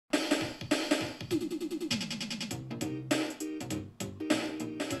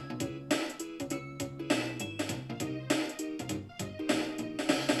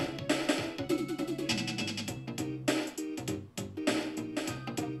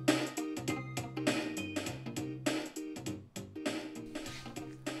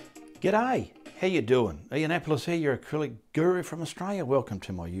G'day, how you doing? Ianapolis here, your acrylic guru from Australia. Welcome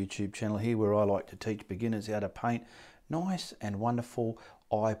to my YouTube channel here where I like to teach beginners how to paint nice and wonderful,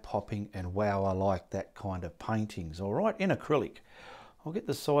 eye-popping and wow, I like that kind of paintings, all right, in acrylic. I'll get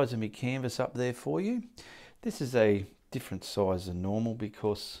the size of my canvas up there for you. This is a different size than normal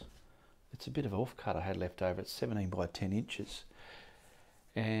because it's a bit of off-cut I had left over. It's 17 by 10 inches.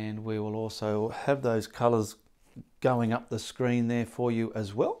 And we will also have those colours going up the screen there for you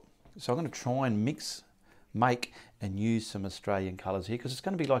as well. So I'm going to try and make and use some Australian colours here because it's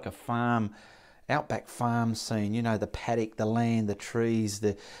going to be like a farm, outback farm scene. You know, the paddock, the land, the trees,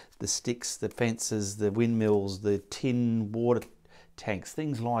 the sticks, the fences, the windmills, the tin water tanks,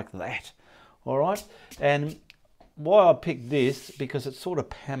 things like that. All right. And why I picked this, because it's sort of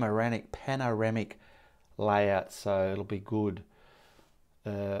panoramic layout, so it'll be good,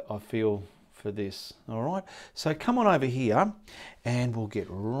 I feel, for this. All right, so come on over here and we'll get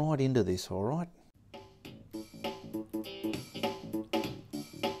right into this. All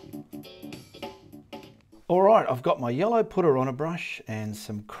right, I've got my yellow putter on a brush and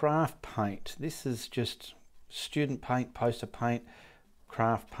some craft paint. This is just student paint, poster paint,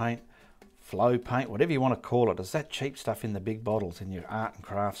 craft paint, flow paint, whatever you want to call it. It's that cheap stuff in the big bottles in your art and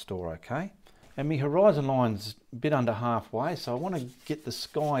craft store, okay? And my horizon line's a bit under halfway, so I want to get the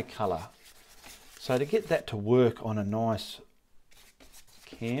sky colour. So to get that to work on a nice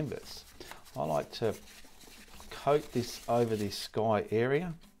canvas, I like to coat this over this sky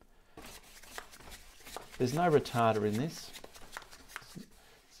area. There's no retarder in this.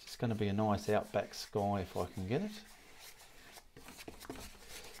 It's just going to be a nice outback sky if I can get it.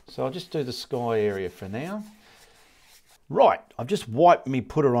 So I'll just do the sky area for now. Right, I've just wiped me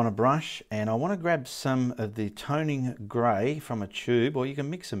putter on a brush and I want to grab some of the toning grey from a tube, or you can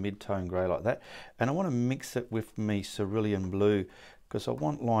mix a mid-tone grey like that, and I want to mix it with me cerulean blue because I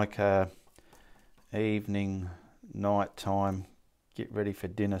want like a evening, night time, get ready for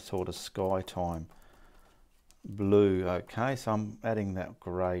dinner sort of sky time blue. Okay, so I'm adding that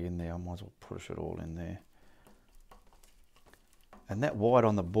grey in there. I might as well push it all in there. And that white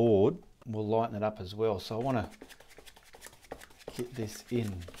on the board will lighten it up as well. So I want to get this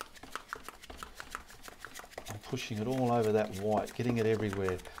in. I'm pushing it all over that white, getting it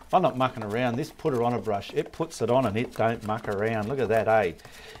everywhere. I'm not mucking around. This putter on a brush, it puts it on and it don't muck around. Look at that, eh?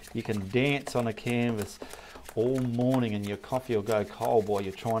 You can dance on a canvas all morning and your coffee will go cold while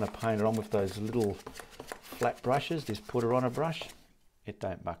you're trying to paint it on with those little flat brushes. This putter on a brush, it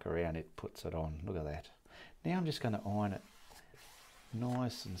don't muck around, it puts it on. Look at that. Now I'm just going to iron it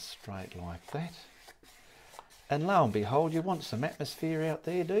nice and straight like that. And lo and behold, you want some atmosphere out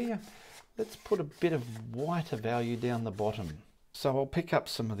there, do you? Let's put a bit of whiter value down the bottom. So I'll pick up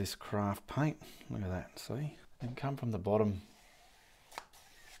some of this craft paint. Look at that, see? And come from the bottom.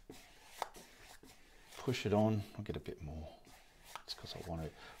 Push it on. I'll get a bit more. It's because I want to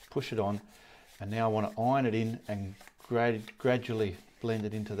push it on. And now I want to iron it in and gradually blend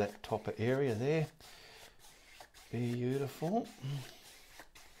it into that topper area there. Beautiful.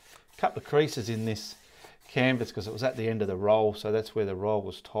 Couple of creases in this canvas because it was at the end of the roll, so that's where the roll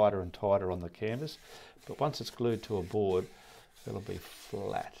was tighter and tighter on the canvas, but once it's glued to a board it'll be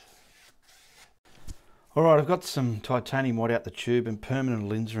flat. Alright, I've got some titanium white out the tube and permanent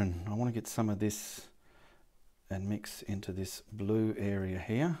alizarin. I want to get some of this and mix into this blue area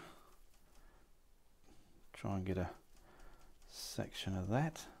here. Try and get a section of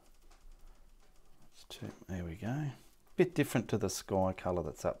that. There we go. Bit different to the sky colour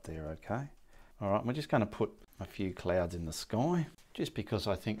that's up there, okay? Alright, we're just going to put a few clouds in the sky, just because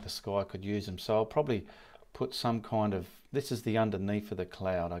I think the sky could use them. So I'll probably put some kind of, this is the underneath of the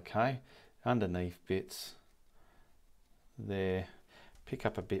cloud, okay? Underneath bits there. Pick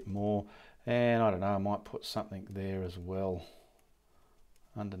up a bit more, and I don't know, I might put something there as well,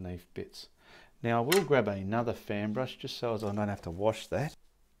 underneath bits. Now I will grab another fan brush, just so as I don't have to wash that.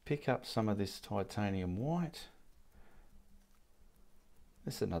 Pick up some of this titanium white.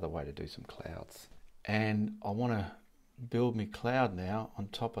 This is another way to do some clouds. And I want to build my cloud now on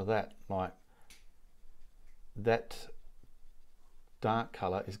top of that. Like that dark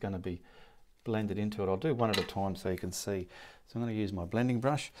colour is going to be blended into it. I'll do one at a time so you can see. So I'm going to use my blending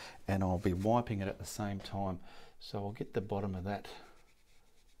brush and I'll be wiping it at the same time. So I'll get the bottom of that.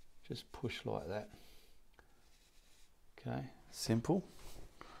 Just push like that. Okay, simple.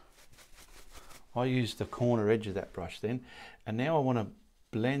 I use the corner edge of that brush then. And now I want to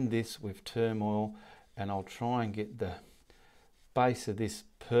blend this with turmoil, and I'll try and get the base of this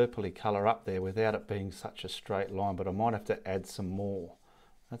purpley colour up there without it being such a straight line, but I might have to add some more.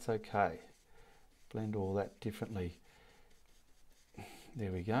 That's okay. Blend all that differently.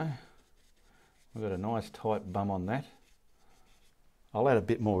 There we go. We've got a nice tight bum on that. I'll add a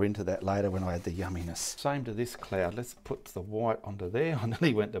bit more into that later when I add the yumminess. Same to this cloud. Let's put the white onto there. I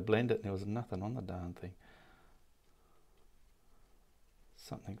nearly went to blend it and there was nothing on the darn thing.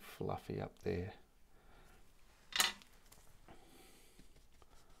 Something fluffy up there.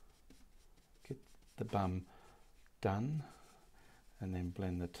 Get the bum done and then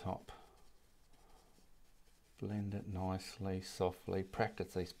blend the top. Blend it nicely, softly.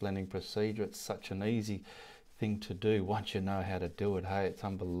 Practice this blending procedure. It's such an easy thing to do once you know how to do it. Hey, it's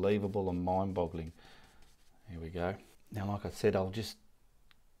unbelievable and mind-boggling. Here we go. Now, like I said, I'll just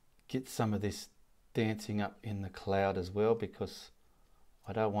get some of this dancing up in the cloud as well, because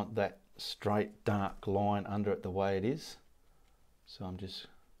I don't want that straight dark line under it the way it is. So I'm just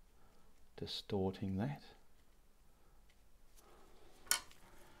distorting that.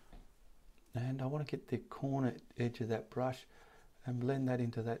 And I want to get the corner edge of that brush and blend that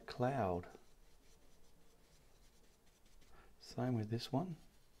into that cloud. Same with this one.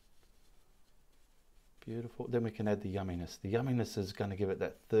 Beautiful. Then we can add the yumminess. The yumminess is going to give it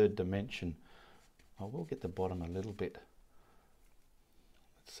that third dimension. I will get the bottom a little bit.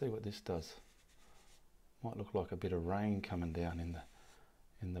 Let's see what this does. Might look like a bit of rain coming down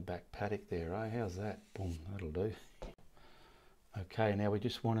in the back paddock there. Oh, how's that? Boom, that'll do. Okay, now we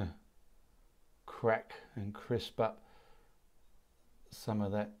just want to crack and crisp up some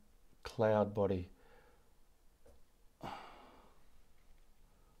of that cloud body.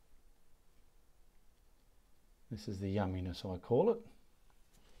 This is the yumminess, I call it.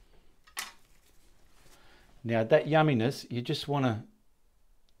 Now that yumminess, you just want to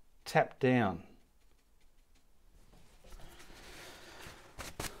tap down,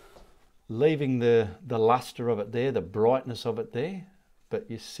 leaving the luster of it there, the brightness of it there, but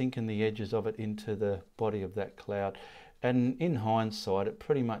you're sinking the edges of it into the body of that cloud. And in hindsight, it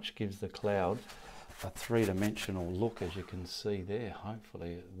pretty much gives the cloud a three-dimensional look, as you can see there.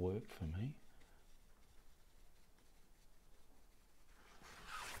 Hopefully it worked for me.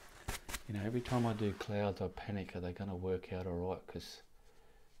 You know, every time I do clouds, I panic, are they going to work out all right? Because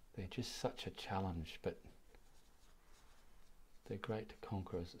they're just such a challenge, but they're great to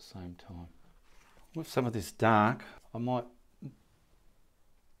conquer at the same time. With some of this dark, I might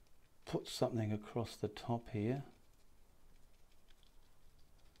put something across the top here,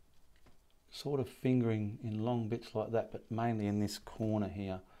 sort of fingering in long bits like that, but mainly in this corner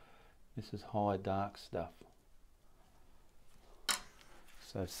here. This is high dark stuff.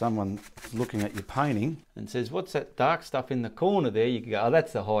 So if someone's looking at your painting and says, what's that dark stuff in the corner there? You can go, oh,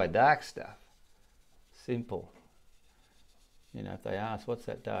 that's the high dark stuff. Simple. You know, if they ask, what's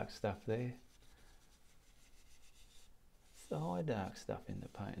that dark stuff there? It's the high dark stuff in the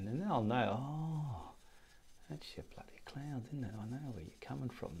painting. And they'll know, oh, that's your bloody clouds, isn't it? I know where you're coming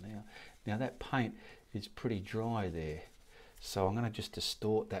from now. Now that paint is pretty dry there. So I'm going to just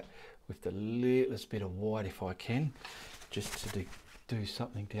distort that with the littlest bit of white if I can, just to do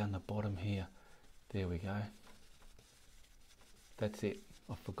something down the bottom here. There we go. That's it.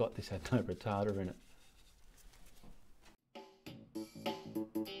 I forgot this had no retarder in it.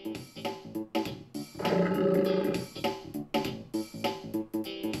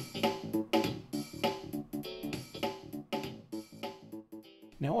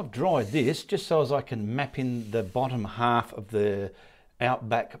 Now I've dried this just so as I can map in the bottom half of the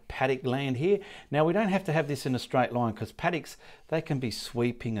outback paddock land here. Now we don't have to have this in a straight line because paddocks, they can be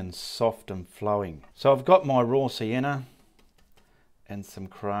sweeping and soft and flowing. So I've got my raw sienna and some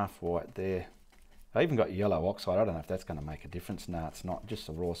craft white there. I even got yellow oxide. I don't know if that's going to make a difference. No, it's not. Just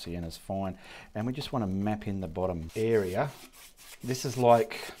the raw sienna's fine. And we just want to map in the bottom area. This is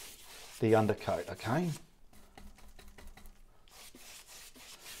like the undercoat, okay?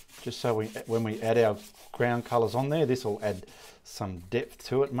 Just so when we add our ground colours on there, this will add some depth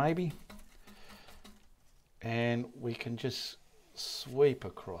to it maybe. And we can just sweep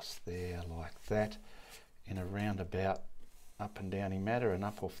across there like that in a roundabout, up and down in matter and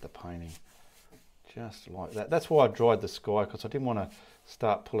up off the painting. Just like that. That's why I dried the sky, because I didn't want to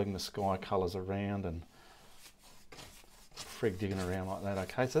start pulling the sky colours around and frig digging around like that.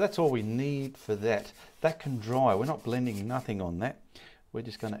 Okay, so that's all we need for that. That can dry. We're not blending nothing on that. We're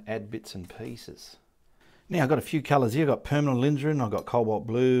just going to add bits and pieces. Now I've got a few colours here. I've got permanent alizarin, I've got cobalt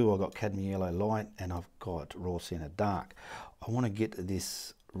blue, I've got cadmium yellow light, and I've got raw sienna dark. I want to get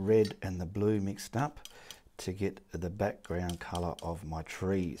this red and the blue mixed up to get the background colour of my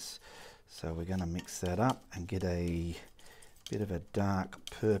trees. So we're going to mix that up and get a bit of a dark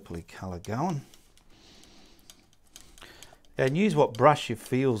purpley colour going. And use what brush you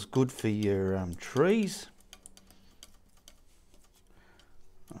feels good for your trees.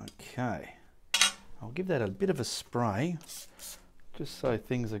 Okay. I'll give that a bit of a spray, just so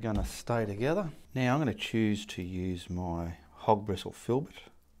things are going to stay together. Now I'm going to choose to use my hog bristle filbert,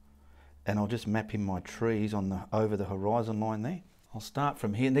 and I'll just map in my trees on over the horizon line there. I'll start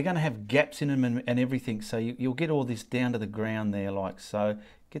from here, and they're going to have gaps in them and everything, so you'll get all this down to the ground there like so.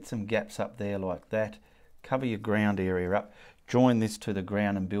 Get some gaps up there like that. Cover your ground area up. Join this to the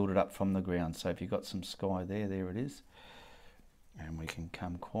ground and build it up from the ground. So if you've got some sky there, there it is. And we can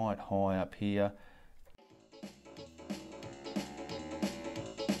come quite high up here.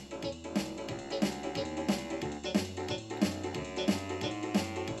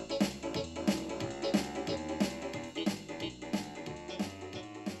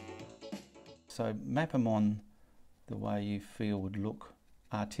 So map them on the way you feel would look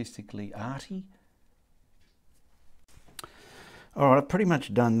artistically arty. All right, I've pretty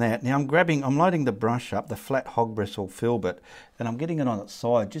much done that. Now I'm loading the brush up, the flat hog bristle filbert, and I'm getting it on its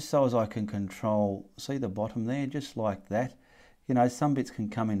side just so as I can control, see the bottom there, just like that. You know, some bits can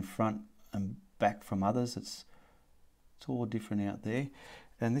come in front and back from others. It's all different out there.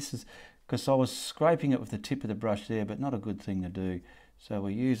 And this is, because I was scraping it with the tip of the brush there, but not a good thing to do. So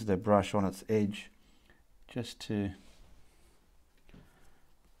we use the brush on its edge just to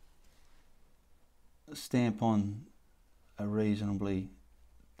stamp on a reasonably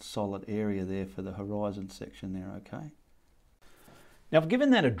solid area there for the horizon section there, okay? Now I've given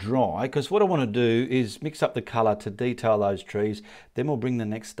that a dry, because what I want to do is mix up the colour to detail those trees, then we'll bring the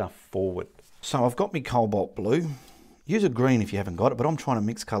next stuff forward. So I've got my cobalt blue. Use a green if you haven't got it, but I'm trying to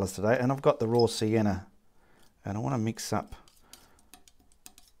mix colours today, and I've got the raw sienna, and I want to mix up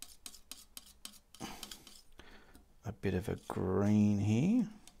a bit of a green here.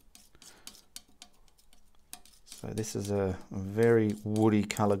 So this is a very woody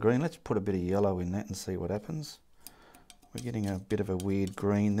colour green. Let's put a bit of yellow in that and see what happens. We're getting a bit of a weird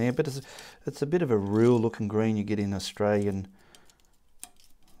green there, but it's a bit of a real looking green you get in Australian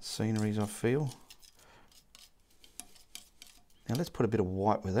sceneries, I feel. Now let's put a bit of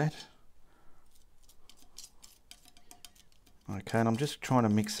white with that. Okay, and I'm just trying to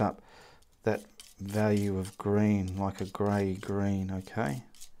mix up that value of green, like a grey green, okay?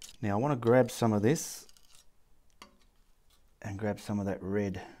 Now I want to grab some of this and grab some of that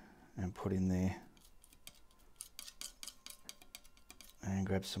red and put in there. And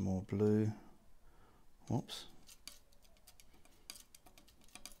grab some more blue. Whoops.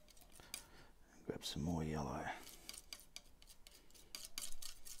 Grab some more yellow.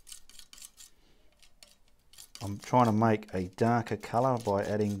 I'm trying to make a darker colour by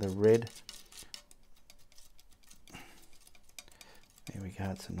adding the red. There we go,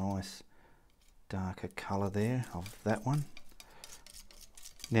 it's a nice darker colour there of that one.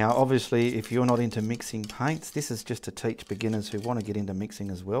 Now obviously if you're not into mixing paints, this is just to teach beginners who want to get into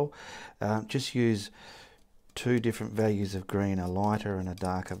mixing as well. Just use two different values of green, a lighter and a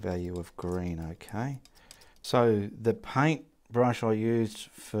darker value of green, okay? So the paint brush I used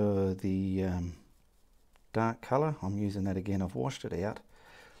for the dark colour, I'm using that again. I've washed it out.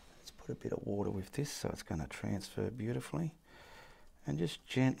 Let's put a bit of water with this so it's going to transfer beautifully. And just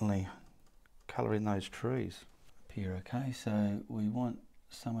gently colour in those trees. Up here, okay, so we want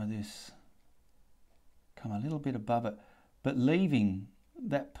some of this come a little bit above it, but leaving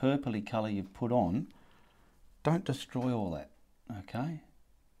that purpley colour you've put on. Don't destroy all that, okay?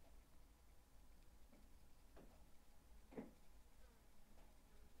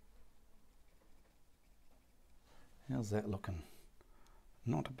 How's that looking?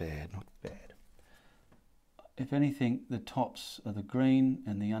 Not bad, not bad. If anything, the tops are the green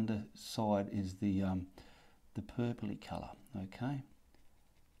and the underside is the purpley colour, okay?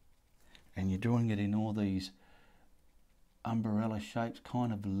 And you're doing it in all these umbrella shapes,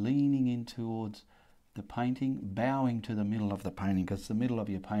 kind of leaning in towards the painting, bowing to the middle of the painting, because the middle of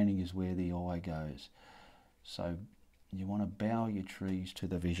your painting is where the eye goes. So you want to bow your trees to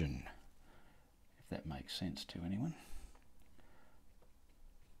the vision, if that makes sense to anyone.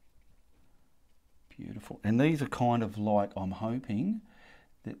 Beautiful. And these are kind of like, I'm hoping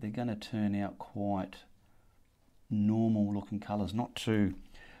that they're going to turn out quite normal looking colours, not too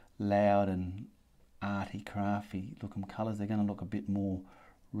loud and arty, crafty looking colours. They're going to look a bit more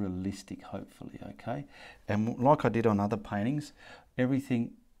realistic, hopefully, okay? And like I did on other paintings,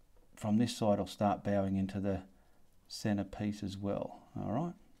 everything from this side I'll start bowing into the centre piece as well, all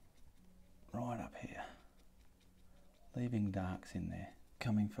right? Right up here. Leaving darks in there.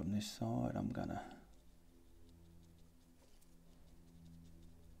 Coming from this side, I'm going to...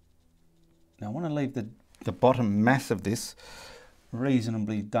 Now I want to leave the bottom mass of this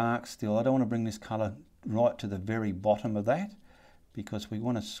reasonably dark still. I don't want to bring this colour right to the very bottom of that, because we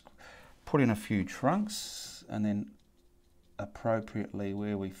want to put in a few trunks, and then appropriately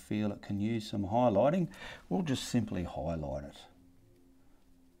where we feel it can use some highlighting, we'll just simply highlight it.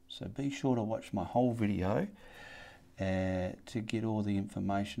 So be sure to watch my whole video to get all the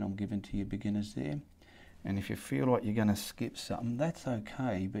information I'm giving to you beginners there. And if you feel like you're going to skip something, that's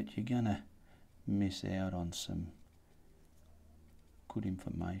okay, but you're going to miss out on some good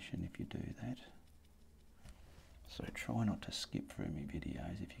information if you do that. So try not to skip through my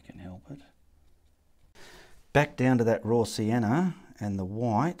videos if you can help it. Back down to that raw sienna and the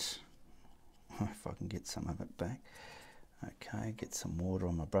white, if I can get some of it back. Okay, get some water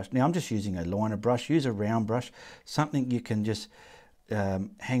on my brush. Now I'm just using a liner brush. Use a round brush, something you can just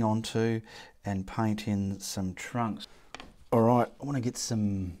hang on to and paint in some trunks. All right, I want to get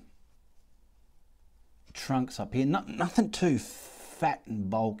some trunks up here. Nothing too fat and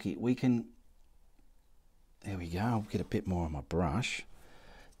bulky. We can, there we go, I'll get a bit more on my brush.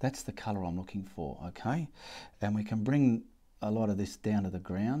 That's the colour I'm looking for, okay? And we can bring a lot of this down to the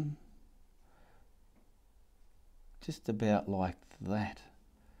ground. Just about like that.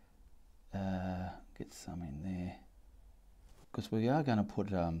 Get some in there. Because we are going to put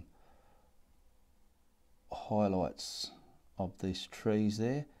highlights of these trees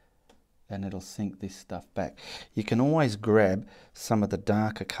there, and it'll sink this stuff back. You can always grab some of the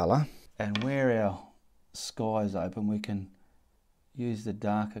darker colour, and where our sky is open, we can use the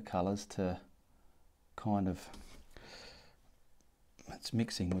darker colours to kind of, it's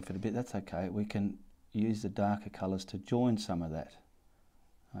mixing with it a bit, that's okay. We can use the darker colours to join some of that,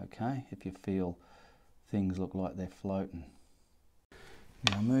 okay, if you feel things look like they're floating.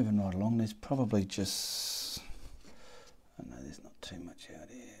 Now moving right along, there's probably just, I know there's not too much out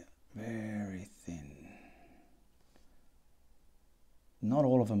here, very thin. Not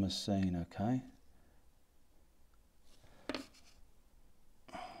all of them are seen, okay.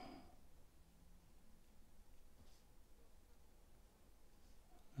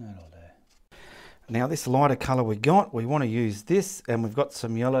 That'll do. Now this lighter colour we want to use this, and we've got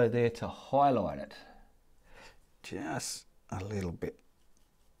some yellow there to highlight it. Just a little bit.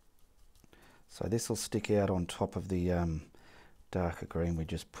 So this will stick out on top of the darker green we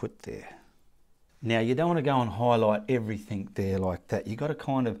just put there. Now you don't want to go and highlight everything there like that. You've got to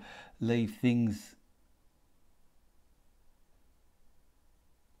kind of leave things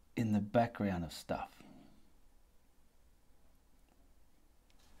in the background of stuff.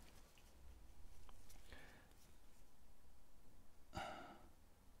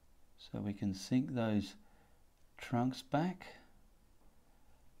 So we can sink those trunks back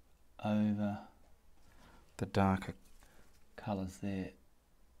over the darker colours there.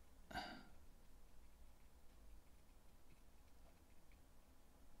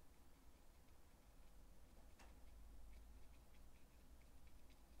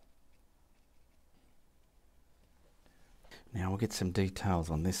 Now we'll get some details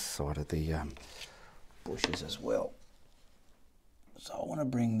on this side of the bushes as well. So I want to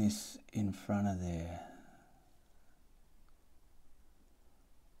bring this in front of there.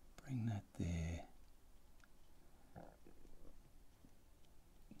 Bring that there.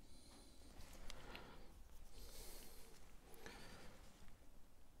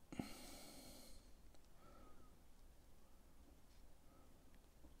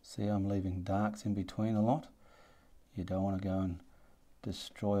 See, I'm leaving darks in between a lot. You don't want to go and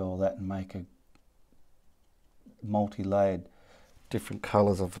destroy all that and make a multi-layered different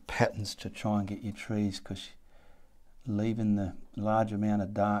colours of patterns to try and get your trees, because leaving the large amount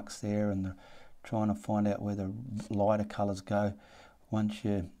of darks there and trying to find out where the lighter colours go, once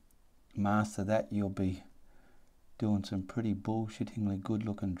you master that, you'll be doing some pretty bullshittingly good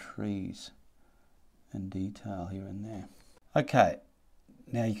looking trees and detail here and there. Okay,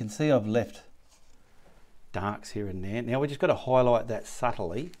 now you can see I've left darks here and there. Now we just got to highlight that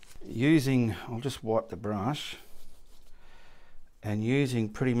subtly using, I'll just wipe the brush, and using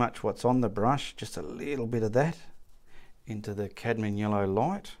pretty much what's on the brush, just a little bit of that into the cadmium yellow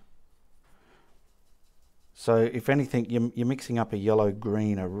light. So if anything, you're mixing up a yellow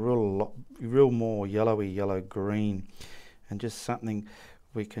green, a real more yellowy yellow green, and just something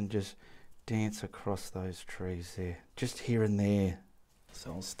we can just dance across those trees there, just here and there.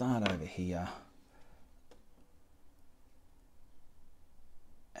 So I'll start over here,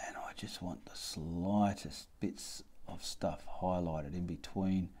 and I just want the slightest bits of stuff highlighted in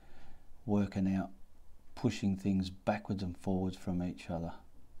between, working out, pushing things backwards and forwards from each other.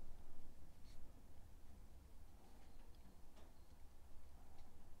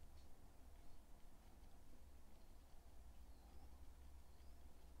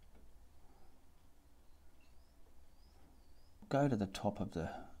 Go to the top of the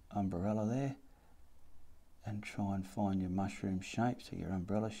umbrella there and try and find your mushroom shapes or your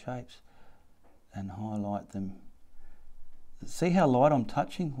umbrella shapes and highlight them. See how light I'm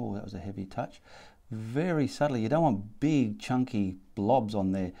touching? Oh, that was a heavy touch. Very subtly. You don't want big chunky blobs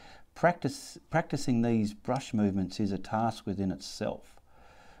on there. Practicing these brush movements is a task within itself.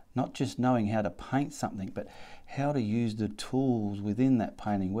 Not just knowing how to paint something, but how to use the tools within that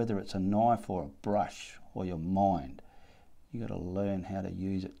painting, whether it's a knife or a brush or your mind. You got to learn how to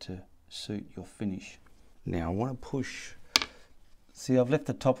use it to suit your finish. Now I want to push. See, I've left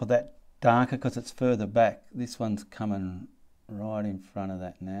the top of that darker because it's further back. This one's coming right in front of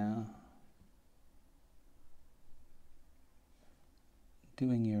that now.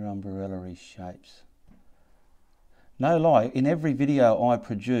 Doing your umbrella-y shapes. No lie, in every video I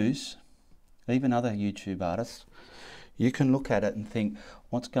produce, even other YouTube artists, you can look at it and think,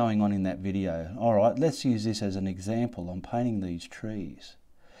 what's going on in that video? All right, let's use this as an example. I'm painting these trees.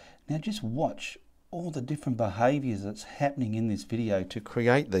 Now just watch all the different behaviours that's happening in this video to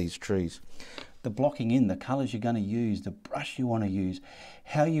create these trees. The blocking in, the colours you're going to use, the brush you want to use,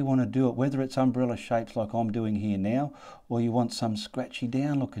 how you want to do it, whether it's umbrella shapes like I'm doing here now, or you want some scratchy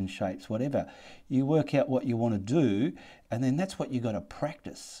down looking shapes, whatever. You work out what you want to do, and then that's what you got to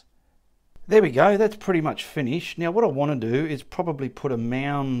practice. There we go, that's pretty much finished. Now what I want to do is probably put a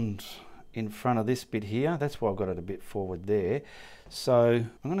mound in front of this bit here. That's why I've got it a bit forward there. So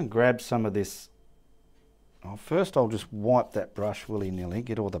I'm going to grab some of this. First I'll just wipe that brush willy-nilly,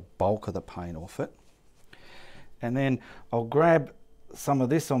 get all the bulk of the paint off it. And then I'll grab some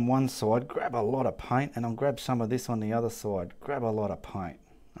of this on one side, grab a lot of paint, and I'll grab some of this on the other side, grab a lot of paint.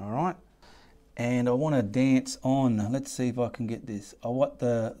 All right? And I want to dance on. Let's see if I can get this. I want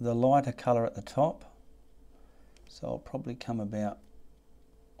the lighter colour at the top. So I'll probably come about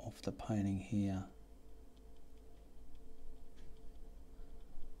off the painting here.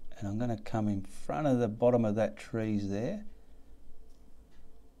 And I'm going to come in front of the bottom of that trees there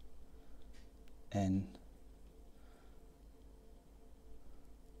and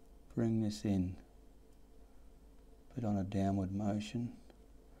bring this in, put on a downward motion,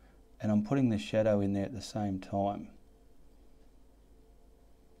 and I'm putting the shadow in there at the same time.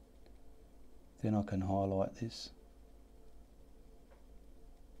 Then I can highlight this.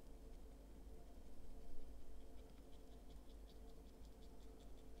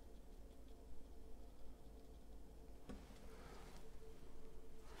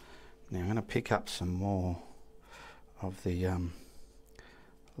 Now I'm going to pick up some more of the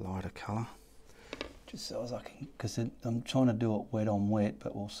lighter colour, just so as I can, because I'm trying to do it wet on wet,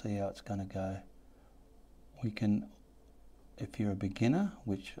 but we'll see how it's going to go. We can, if you're a beginner,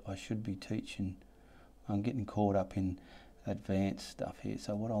 which I should be teaching, I'm getting caught up in advanced stuff here,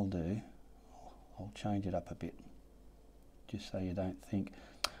 so what I'll do, I'll change it up a bit, just so you don't think,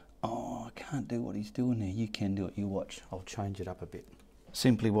 oh, I can't do what he's doing there. You can do it, you watch, I'll change it up a bit.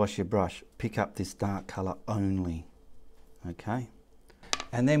 Simply wash your brush, pick up this dark colour only, okay?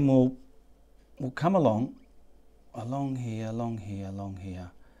 And then we'll come along here, along here, along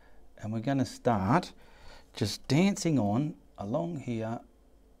here, and we're going to start just dancing on along here.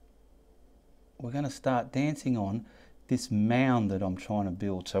 We're going to start dancing on this mound that I'm trying to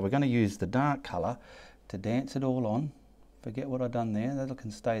build. So we're going to use the dark colour to dance it all on. Forget what I've done there, that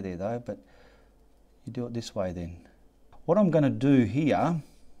can stay there though, but you do it this way then. What I'm going to do here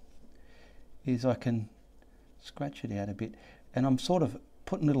is I can scratch it out a bit, and I'm sort of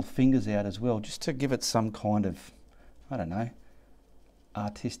putting little fingers out as well, just to give it some kind of, I don't know,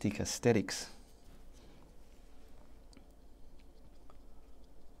 artistic aesthetics.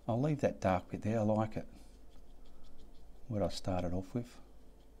 I'll leave that dark bit there, I like it, what I started off with.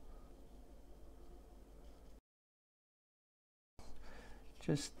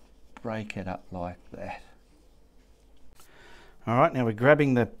 Just break it up like that. All right, now we're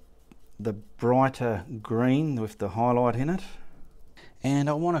grabbing the brighter green with the highlight in it, and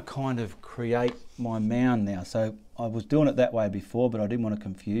I want to kind of create my mound now. So I was doing it that way before, but I didn't want to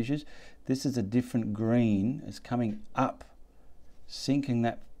confuse you. This is a different green. It's coming up, sinking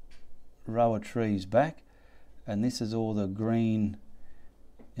that row of trees back, and this is all the green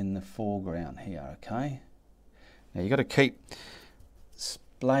in the foreground here, okay? Now you've got to keep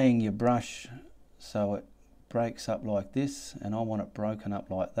splaying your brush so it breaks up like this, and I want it broken up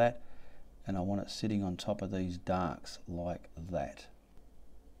like that, and I want it sitting on top of these darks like that.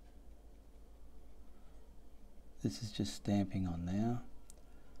 This is just stamping on now.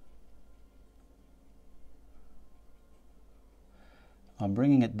 I'm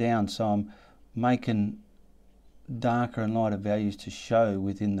bringing it down, so I'm making darker and lighter values to show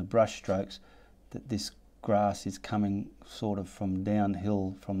within the brush strokes that this grass is coming sort of from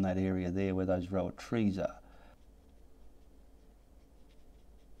downhill from that area there where those row of trees are.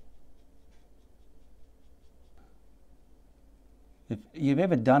 If you've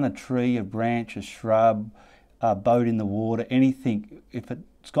ever done a tree, a branch, a shrub, a boat in the water, anything, if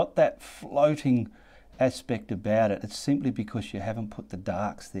it's got that floating aspect about it, it's simply because you haven't put the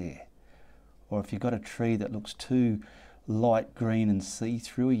darks there. Or if you've got a tree that looks too light green and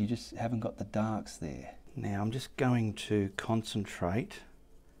see-through, you just haven't got the darks there. Now I'm just going to concentrate,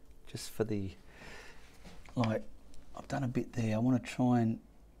 just for the, like, I've done a bit there, I want to try and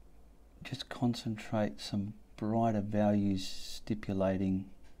just concentrate some brighter values stipulating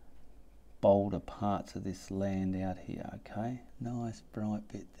bolder parts of this land out here, okay? Nice bright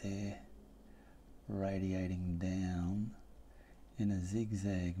bit there, radiating down in a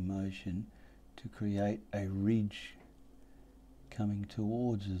zigzag motion to create a ridge coming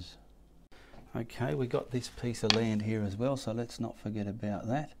towards us. Okay, we got this piece of land here as well, so let's not forget about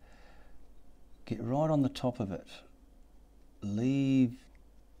that. Get right on the top of it. Leave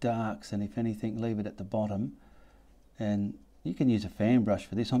darks, and if anything, leave it at the bottom. And you can use a fan brush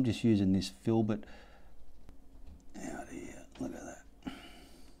for this. I'm just using this filbert out here. Look at that.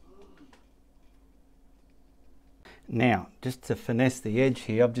 Now, just to finesse the edge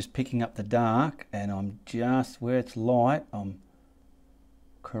here, I'm just picking up the dark, and I'm just, where it's light, I'm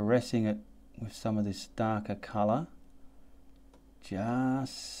caressing it with some of this darker colour,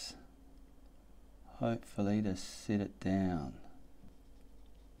 just hopefully to sit it down.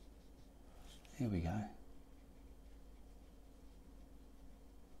 Here we go.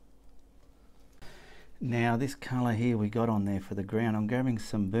 Now this colour here we got on there for the ground, I'm grabbing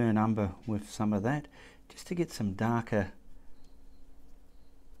some burnt umber with some of that, just to get some darker,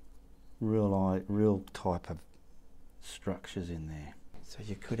 real type of structures in there. So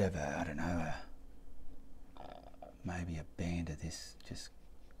you could have a, I don't know, maybe a band of this just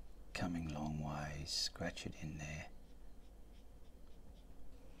coming long ways, scratch it in there.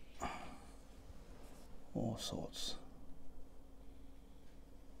 All sorts.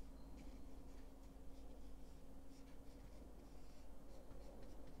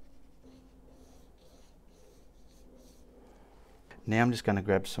 Now I'm just going to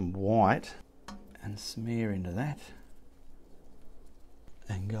grab some white and smear into that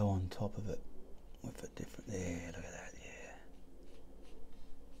and go on top of it with a different, there, look at that, yeah.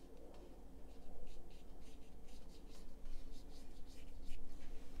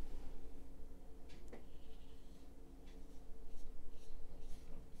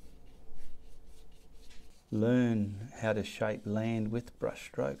 Learn how to shape land with brush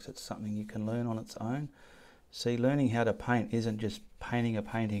strokes. It's something you can learn on its own. See, learning how to paint isn't just painting a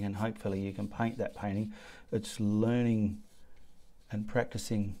painting and hopefully you can paint that painting. It's learning and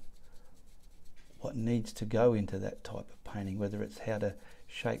practicing what needs to go into that type of painting, whether it's how to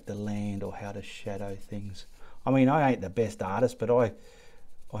shape the land or how to shadow things. I mean, I ain't the best artist, but I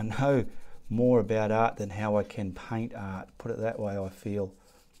know more about art than how I can paint art. Put it that way, I feel.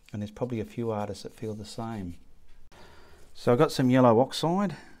 And there's probably a few artists that feel the same. So I've got some yellow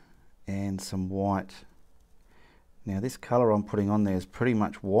oxide and some white. Now this colour I'm putting on there is pretty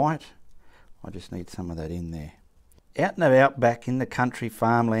much white. I just need some of that in there. Out and about back in the country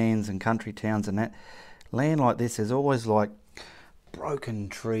farmlands and country towns and that, land like this is always like broken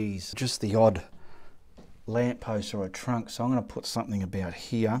trees, just the odd lamppost or a trunk. So I'm going to put something about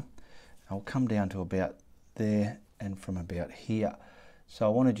here. I'll come down to about there and from about here. So I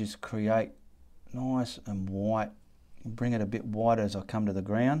want to just create nice and white, bring it a bit whiter as I come to the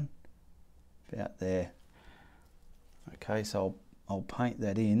ground, about there. Okay, so I'll paint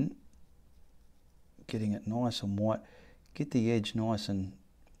that in, getting it nice and white. Get the edge nice and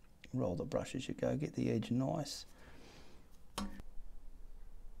roll the brush as you go, get the edge nice.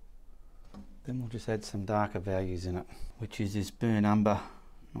 Then we'll just add some darker values in it, which is this burnt umber,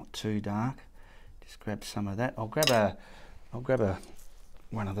 not too dark. Just grab some of that. I'll grab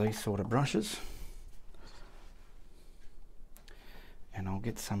one of these sort of brushes, and I'll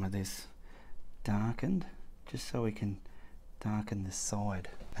get some of this darkened, just so we can darken the side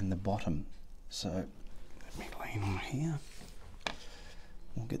and the bottom. So let me lean on here.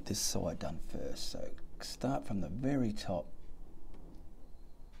 We'll get this side done first. So start from the very top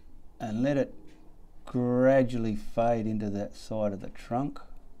and let it gradually fade into that side of the trunk.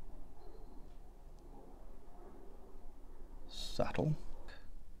 Subtle.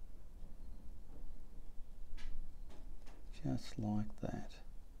 Just like that.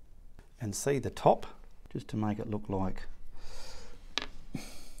 And see the top, just to make it look like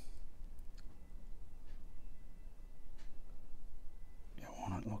you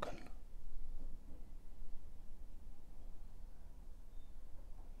want it looking.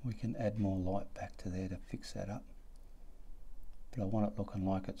 We can add more light back to there to fix that up. But I want it looking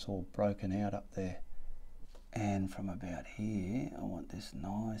like it's all broken out up there. And from about here, I want this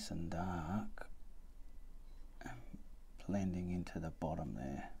nice and dark and blending into the bottom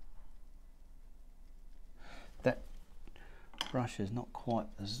there. That brush is not quite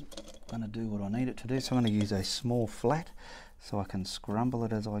as going to do what I need it to do, so I'm going to use a small flat so I can scrumble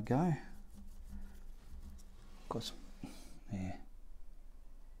it as I go. Of course, there.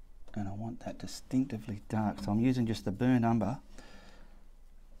 And I want that distinctively dark, so I'm using just the burnt umber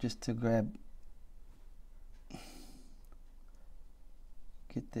just to grab,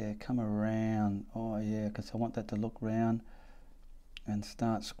 get there, come around. Oh yeah, because I want that to look round and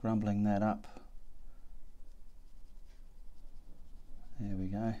start scrumbling that up. There we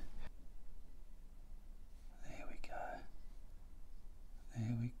go. There we go.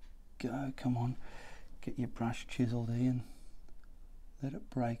 There we go. Come on, get your brush chiseled in. Let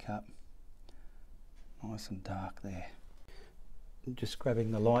it break up. Nice and dark there. Just grabbing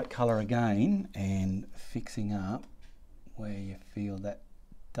the light colour again and fixing up where you feel that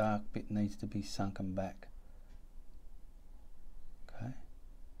dark bit needs to be sunken back. Okay.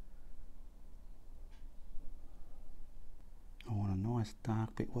 I want a nice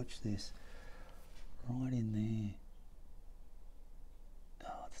dark bit. Watch this. Right in there.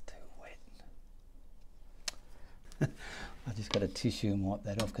 Oh, it's too wet. I just got a tissue and wipe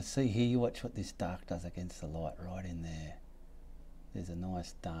that off, because see here, you watch what this dark does against the light right in there. There's a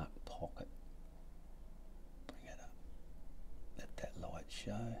nice dark pocket. Bring it up. Let that light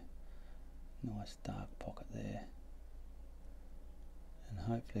show. Nice dark pocket there. And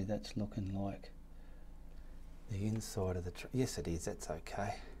hopefully that's looking like the inside of the tree. Yes it is, that's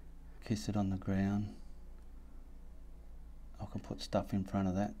okay. Kiss it on the ground. I can put stuff in front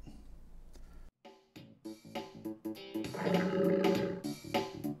of that.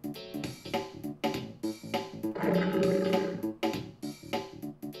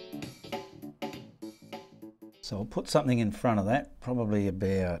 So I'll put something in front of that, probably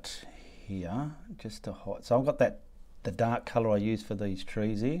about here, just to hide. So I've got that, the dark colour I use for these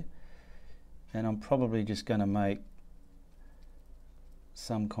trees here, and I'm probably just going to make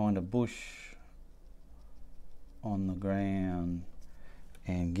some kind of bush on the ground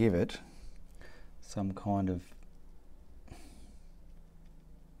and give it some kind of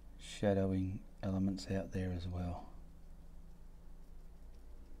shadowing elements out there as well.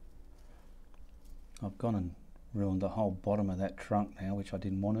 I've gone and ruined the whole bottom of that trunk now, which I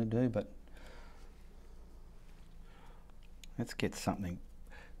didn't want to do, but let's get something,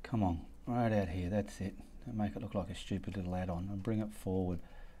 come on, right out here, that's it. Don't make it look like a stupid little add-on, and bring it forward.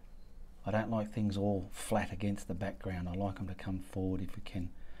 I don't like things all flat against the background. I like them to come forward if you can.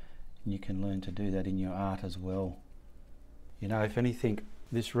 And you can learn to do that in your art as well. You know, if anything,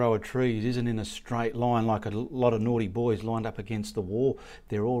 this row of trees isn't in a straight line like a lot of naughty boys lined up against the wall.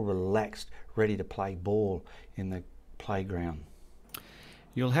 They're all relaxed, ready to play ball in the playground.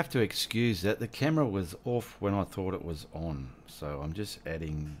 You'll have to excuse that. The camera was off when I thought it was on. So I'm just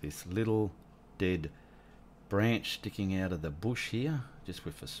adding this little dead branch sticking out of the bush here, just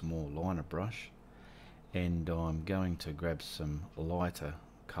with a small liner brush. And I'm going to grab some lighter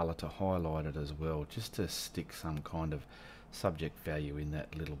colour to highlight it as well, just to stick some kind of subject value in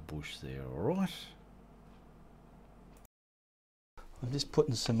that little bush there, alright? I'm just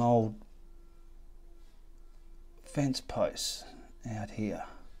putting some old fence posts out here.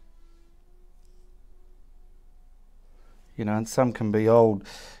 You know, and some can be old,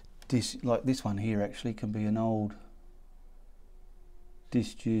 like this one here actually can be an old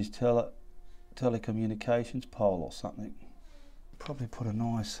disused telecommunications pole or something. Probably put a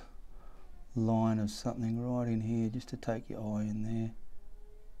nice line of something right in here just to take your eye in there.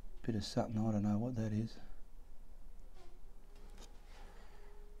 Bit of something, I don't know what that is.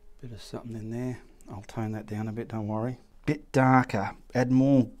 Bit of something in there. I'll tone that down a bit, don't worry. Bit darker, add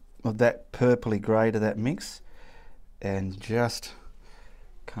more of that purpley grey to that mix, and just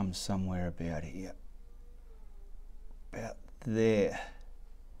come somewhere about here. About there.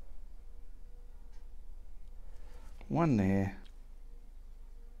 One there.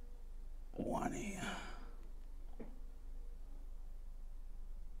 One here.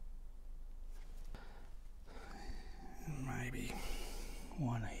 And maybe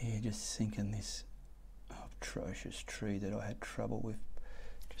one here, just sinking this atrocious tree that I had trouble with,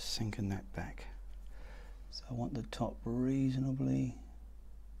 just sinking that back. So I want the top reasonably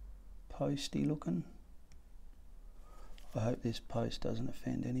posty looking. I hope this post doesn't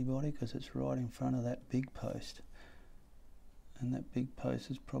offend anybody, because it's right in front of that big post. And that big post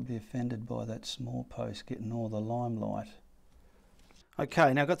is probably offended by that small post getting all the limelight.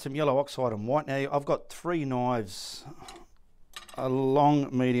 Okay, now I've got some yellow oxide and white. Now I've got 3 knives, a long,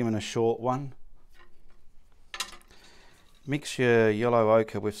 medium and a short one. Mix your yellow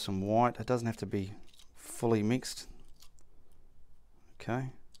ochre with some white. It doesn't have to be fully mixed. Okay,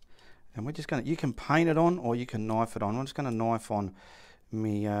 and we're just going to, you can paint it on or you can knife it on. I'm just going to knife on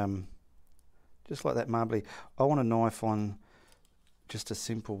me, just like that marbly. I want to knife on just a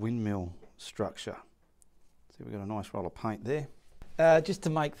simple windmill structure. See, we've got a nice roll of paint there. Just to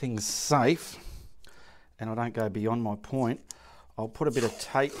make things safe, and I don't go beyond my point, I'll put a bit of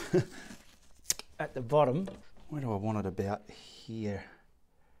tape at the bottom. Where do I want it? About here.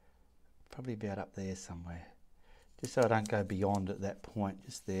 Probably about up there somewhere. Just so I don't go beyond at that point,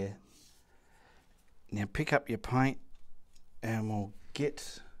 just there. Now pick up your paint and we'll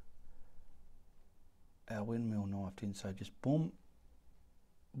get our windmill knifed in. So just boom.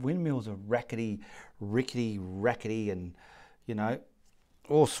 Windmills are rickety, and you know,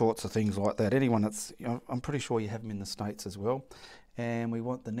 all sorts of things like that. Anyone that's, you know, I'm pretty sure you have them in the States as well. And we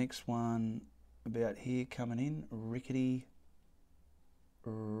want the next one about here coming in, rickety,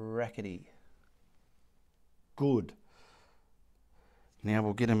 rackety. Good. Now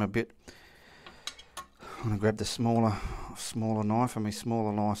we'll get him a bit, I'm going to grab the smaller knife, and my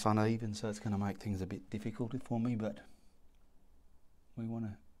smaller knife's uneven, so it's going to make things a bit difficult for me, but we want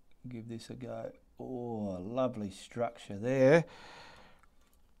to give this a go. Oh, lovely structure there.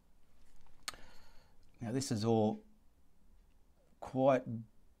 Now this is all quite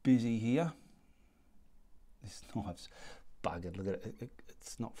busy here. This knife's buggered, look at it.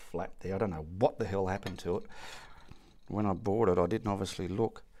 It's not flat there. I don't know what the hell happened to it. When I bought it, I didn't obviously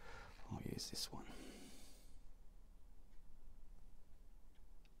look. I'll use this one.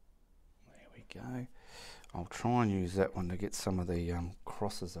 There we go. I'll try and use that one to get some of the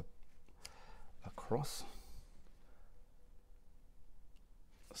crosses across.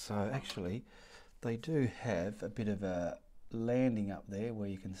 So actually, they do have a bit of a landing up there where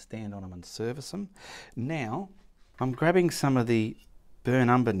you can stand on them and service them. Now, I'm grabbing some of the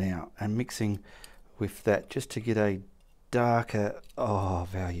burnt umber now and mixing with that just to get a darker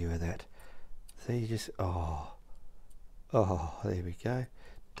value of that. See, just there we go,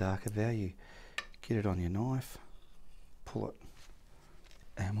 darker value. Get it on your knife, pull it,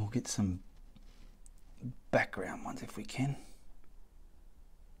 and we'll get some background ones if we can.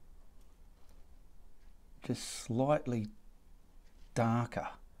 Just slightly darker.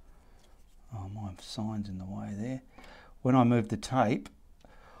 Oh, my sign's in the way there. When I move the tape,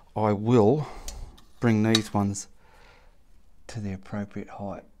 I will bring these ones to the appropriate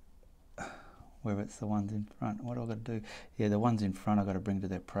height. Where it's the ones in front. What do I got to do? Yeah, the ones in front I've got to bring to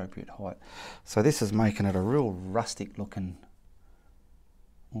the appropriate height. So this is making it a real rustic looking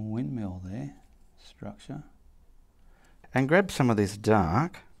windmill there, structure. And grab some of this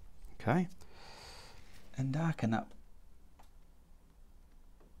dark, okay, and darken up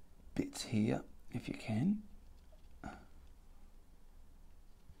bits here if you can.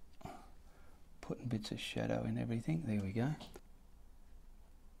 Putting bits of shadow in everything. There we go.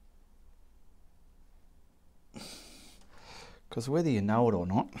 Because whether you know it or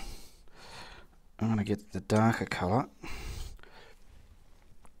not, I'm going to get the darker colour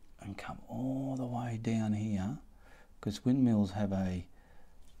and come all the way down here, because windmills have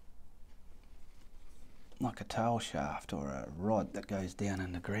like a tail shaft or a rod that goes down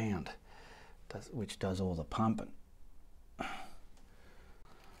in the ground, which does all the pumping. I'll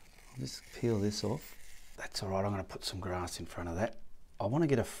just peel this off. That's alright, I'm going to put some grass in front of that. I want to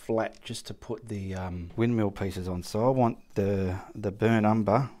get a flat just to put the windmill pieces on. So I want the burnt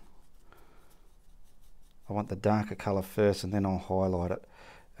umber. I want the darker colour first, and then I'll highlight it,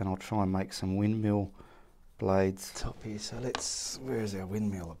 and I'll try and make some windmill blades top here. So where's our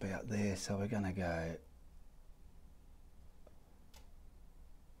windmill? About there. So we're going to go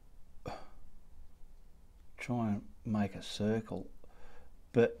try and make a circle,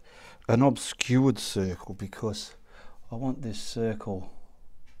 but an obscured circle, because I want this circle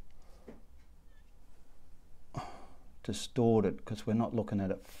distorted, because we're not looking at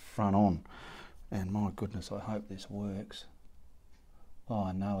it front on. And my goodness, I hope this works.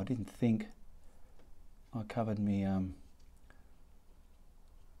 Oh no, I didn't think I covered me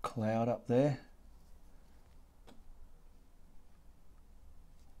cloud up there.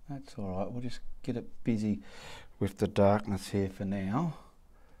 That's all right, we'll just get it busy with the darkness here for now.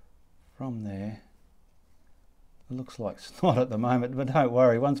 From there, it looks like snot at the moment, but don't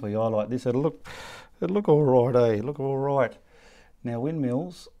worry, once we highlight this, it'll look all right, eh? Look all right. Now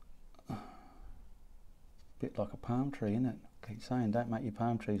windmills, a bit like a palm tree, isn't it? I keep saying, don't make your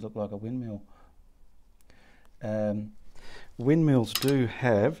palm trees look like a windmill. Windmills do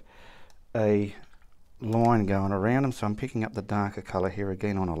have a line going around them, so I'm picking up the darker colour here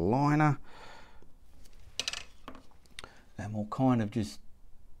again on a liner. And we'll kind of just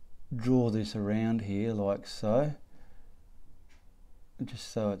draw this around here like so,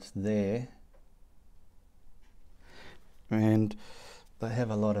 just so it's there. And they have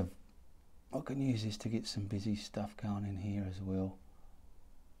a lot of, I can use this to get some busy stuff going in here as well.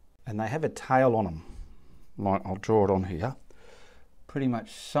 And they have a tail on them, like I'll draw it on here. Pretty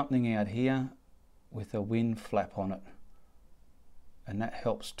much something out here with a wind flap on it, and that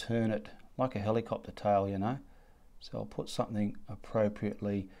helps turn it like a helicopter tail, you know. So I'll put something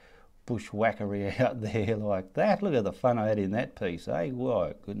appropriately bushwhackery out there like that. Look at the fun I had in that piece, eh?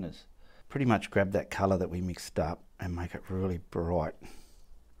 Whoa, goodness. Pretty much grab that colour that we mixed up and make it really bright,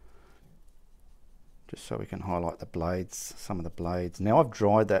 just so we can highlight the blades, some of the blades. Now I've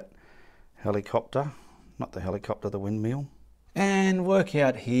dried that helicopter, not the helicopter, the windmill. And work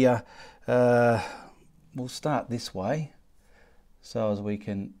out here, we'll start this way, so as we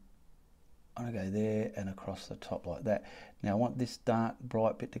can, I'm going to go there and across the top like that. Now I want this dark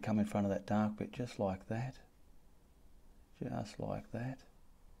bright bit to come in front of that dark bit, just like that, just like that,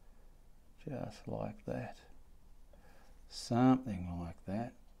 just like that, something like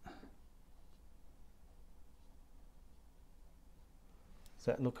that. Is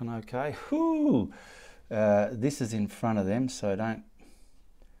that looking okay? Whoo! This is in front of them, so don't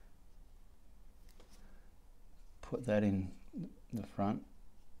put that in the front.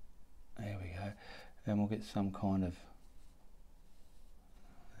 There we go. And we'll get some kind of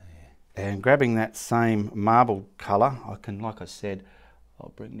there. And grabbing that same marble colour, I can, like I said,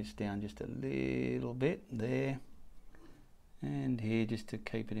 I'll bring this down just a little bit there and here, just to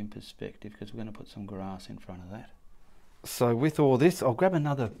keep it in perspective, because we're going to put some grass in front of that. So with all this, I'll grab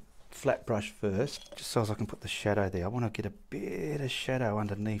another flat brush first, just so as I can put the shadow there. I want to get a bit of shadow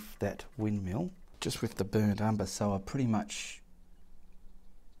underneath that windmill, just with the burnt umber. So I pretty much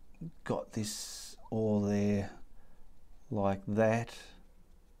got this all there like that.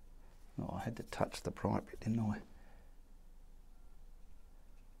 Oh, I had to touch the bright bit, didn't I?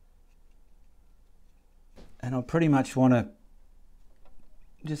 And I pretty much want to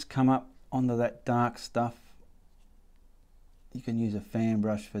just come up onto that dark stuff. You can use a fan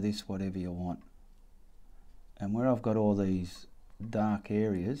brush for this, whatever you want. And where I've got all these dark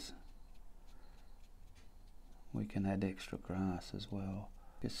areas, we can add extra grass as well.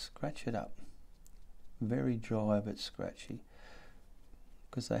 Just scratch it up. Very dry but scratchy.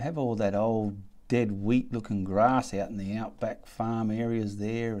 Because they have all that old dead wheat looking grass out in the outback farm areas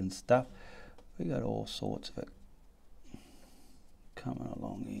there and stuff. We got all sorts of it coming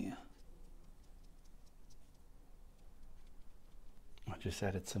along here. I just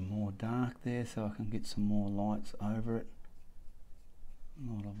added some more dark there so I can get some more lights over it.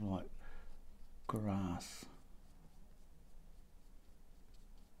 A lot of like grass.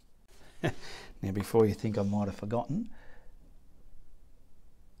 Now before you think I might have forgotten,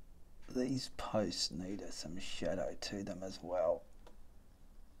 these posts need some shadow to them as well.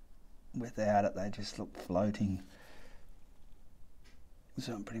 Without it they just look floating.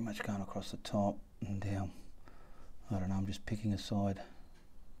 So I'm pretty much going across the top and down. I don't know, I'm just picking a side,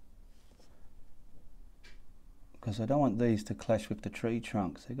 because I don't want these to clash with the tree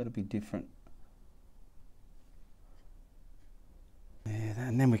trunks. They've got to be different. Yeah,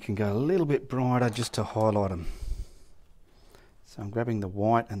 and then we can go a little bit brighter just to highlight them. So I'm grabbing the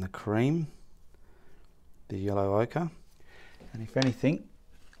white and the cream, the yellow ochre, and if anything,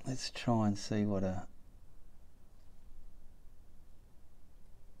 let's try and see what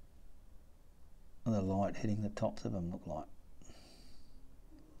the light hitting the tops of them look like,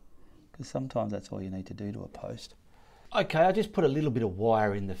 because sometimes that's all you need to do to a post. Okay, I just put a little bit of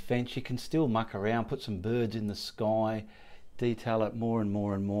wire in the fence. You can still muck around, put some birds in the sky, detail it more and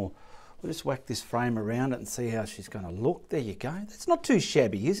more and more. We'll just whack this frame around it and see how she's going to look. There you go. That's not too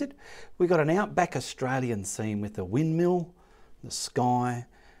shabby, is it? We've got an outback Australian scene with a windmill, the sky,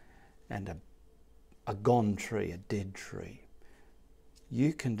 and a gone tree, a dead tree.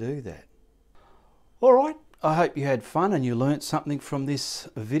 You can do that. All right, I hope you had fun and you learnt something from this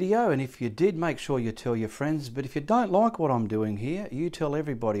video, and if you did, make sure you tell your friends. But if you don't like what I'm doing here, you tell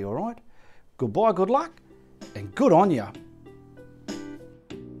everybody, all right? Goodbye, good luck, and good on you.